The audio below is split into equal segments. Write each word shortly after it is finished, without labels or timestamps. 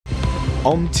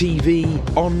on TV,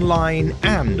 online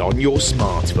and on your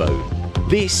smartphone.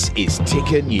 This is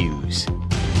Ticker News.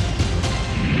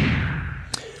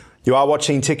 You are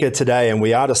watching Ticker today, and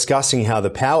we are discussing how the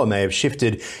power may have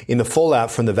shifted in the fallout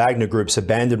from the Wagner Group's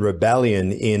abandoned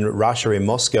rebellion in Russia, in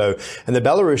Moscow. And the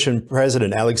Belarusian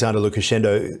president, Alexander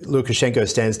Lukashenko,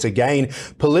 stands to gain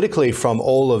politically from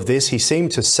all of this. He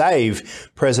seemed to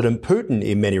save President Putin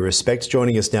in many respects.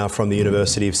 Joining us now from the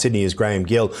University of Sydney is Graham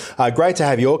Gill. Great to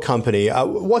have your company.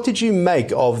 What did you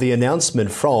make of the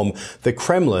announcement from the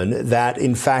Kremlin that,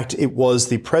 in fact, it was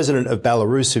the president of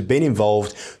Belarus who'd been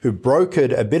involved, who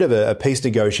brokered a bit of a peace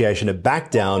negotiation, a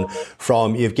back down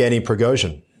from Yevgeny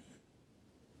Prigozhin?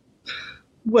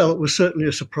 Well, it was certainly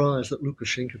a surprise that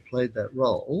Lukashenko played that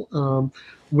role.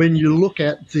 When you look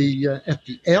at the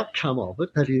outcome of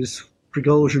it, that is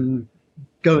Prigozhin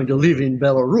going to live in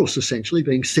Belarus, essentially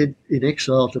being sent in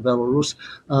exile to Belarus,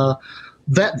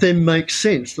 that then makes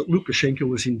sense that Lukashenko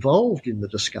was involved in the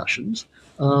discussions.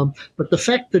 But the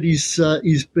fact that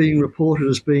he's being reported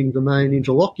as being the main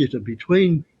interlocutor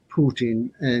between Putin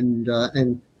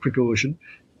and Prigozhin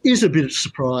is a bit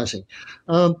surprising.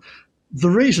 The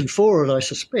reason for it, I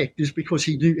suspect, is because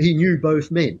he knew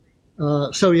both men,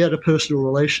 so he had a personal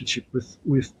relationship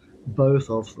with both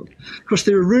of them. Of course,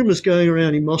 there are rumours going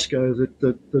around in Moscow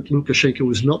that Lukashenko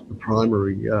was not the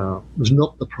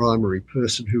primary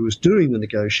person who was doing the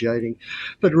negotiating,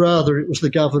 but rather it was the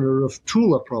governor of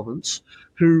Tula province,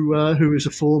 who is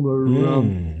a former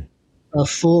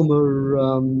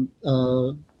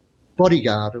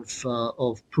bodyguard of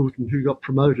Putin, who got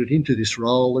promoted into this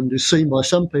role and is seen by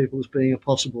some people as being a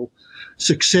possible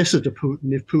successor to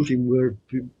Putin if Putin were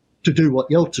to do what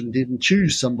Yeltsin did and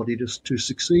choose somebody to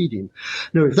succeed him.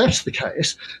 Now, if that's the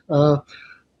case, the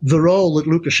role that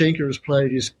Lukashenko has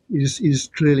played is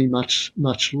clearly much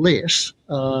less.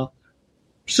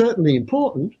 Certainly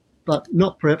important, but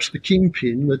not perhaps the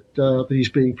kingpin that he's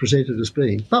being presented as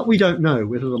being. But we don't know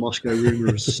whether the Moscow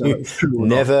rumour is true or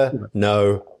Never not.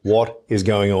 know what is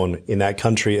going on in that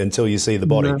country until you see the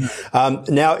body. No.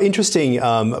 Now, interesting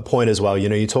point as well. You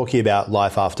know, you're talking about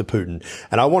life after Putin,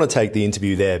 and I want to take the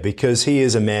interview there because he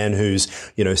is a man who's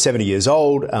 70 years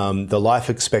old, the life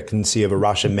expectancy of a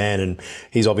Russian man, and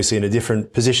he's obviously in a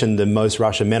different position than most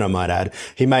Russian men, I might add.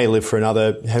 He may live for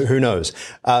another, who knows,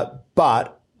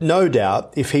 but no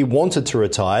doubt, if he wanted to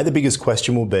retire, the biggest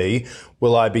question will be,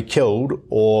 will I be killed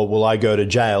or will I go to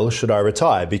jail should I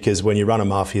retire? Because when you run a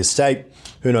mafia state,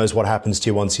 who knows what happens to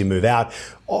you once you move out,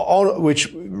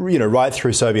 which, right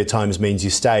through Soviet times means you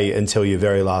stay until your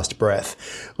very last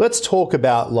breath. Let's talk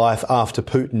about life after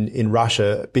Putin in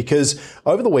Russia, because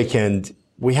over the weekend,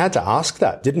 we had to ask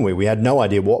that, didn't we? We had no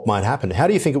idea what might happen. How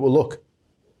do you think it will look?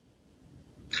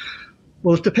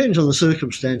 Well, it depends on the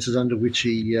circumstances under which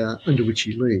he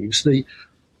leaves. The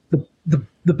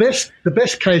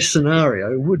best case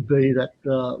scenario would be that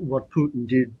what Putin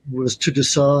did was to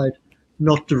decide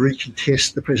not to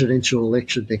recontest the presidential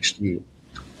election next year.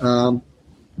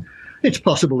 It's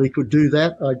possible he could do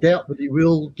that. I doubt that he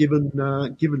will, given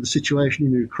the situation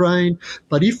in Ukraine.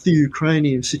 But if the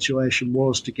Ukrainian situation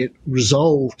was to get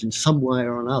resolved in some way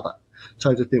or another,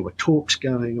 so that there were talks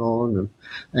going on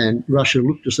and Russia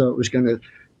looked as though it was going to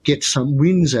get some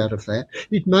wins out of that,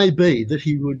 it may be that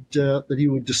he would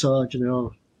decide,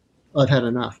 I've had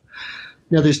enough.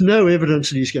 Now, there's no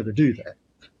evidence that he's going to do that.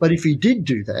 But if he did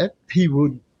do that, he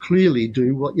would clearly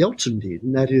do what Yeltsin did,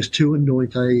 and that is to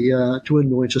anoint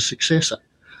a successor.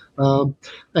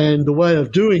 And the way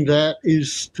of doing that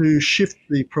is to shift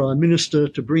the prime minister,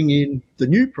 to bring in a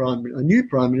new prime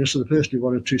minister, the person who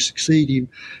wanted to succeed him,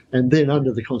 and then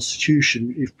under the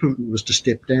constitution, if Putin was to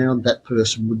step down, that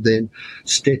person would then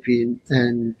step in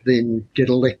and then get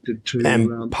elected to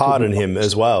and pardon him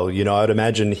as well. I'd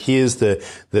imagine here's the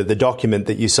document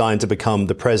that you signed to become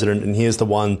the president, and here's the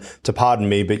one to pardon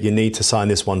me, but you need to sign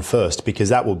this one first, because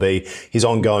that will be his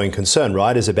ongoing concern,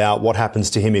 right? Is about what happens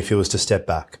to him if he was to step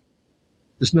back.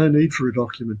 There's no need for a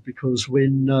document, because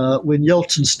when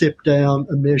Yeltsin stepped down,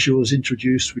 a measure was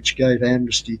introduced which gave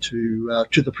amnesty to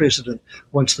the president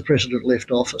once the president left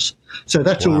office. So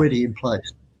that's already in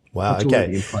place. Wow.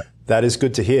 Okay. That is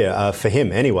good to hear for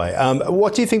him anyway.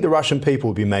 What do you think the Russian people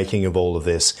will be making of all of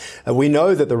this? We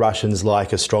know that the Russians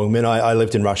like a strongman. I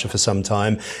lived in Russia for some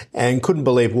time and couldn't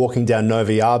believe walking down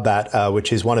Novi Arbat,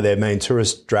 which is one of their main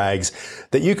tourist drags,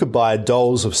 that you could buy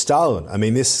dolls of Stalin. I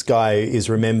mean, this guy is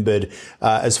remembered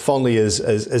as fondly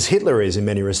as Hitler is in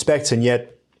many respects, and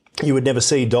yet you would never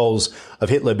see dolls of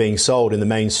Hitler being sold in the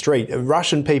main street.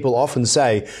 Russian people often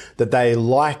say that they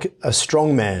like a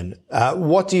strongman.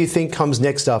 What do you think comes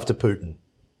next after Putin?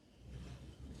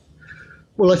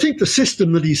 Well, I think the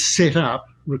system that he's set up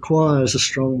requires a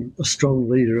strong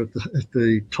leader at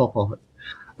the top of it.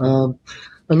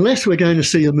 Unless we're going to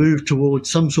see a move towards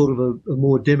some sort of a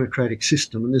more democratic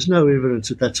system, and there's no evidence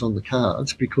that that's on the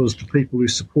cards, because the people who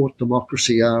support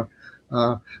democracy are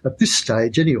at this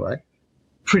stage anyway,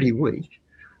 pretty weak.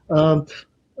 And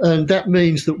that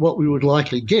means that what we would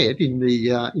likely get in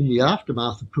the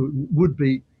aftermath of Putin would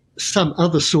be some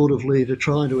other sort of leader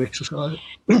trying to exercise,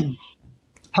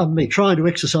 trying to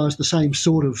exercise the same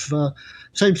sort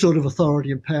of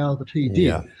authority and power that he did.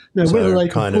 Yeah. Now, so whether they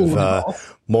kind can of pull it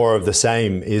off, more of the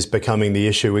same is becoming the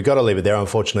issue. We've got to leave it there,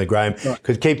 unfortunately, Graham. Right.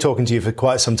 Could keep talking to you for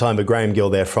quite some time, but Graham Gill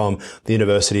there from the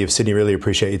University of Sydney. Really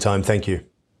appreciate your time. Thank you.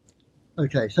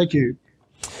 Okay, thank you.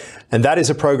 And that is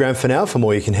a program for now. For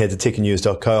more, you can head to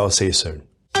tickernews.co. I'll see you soon.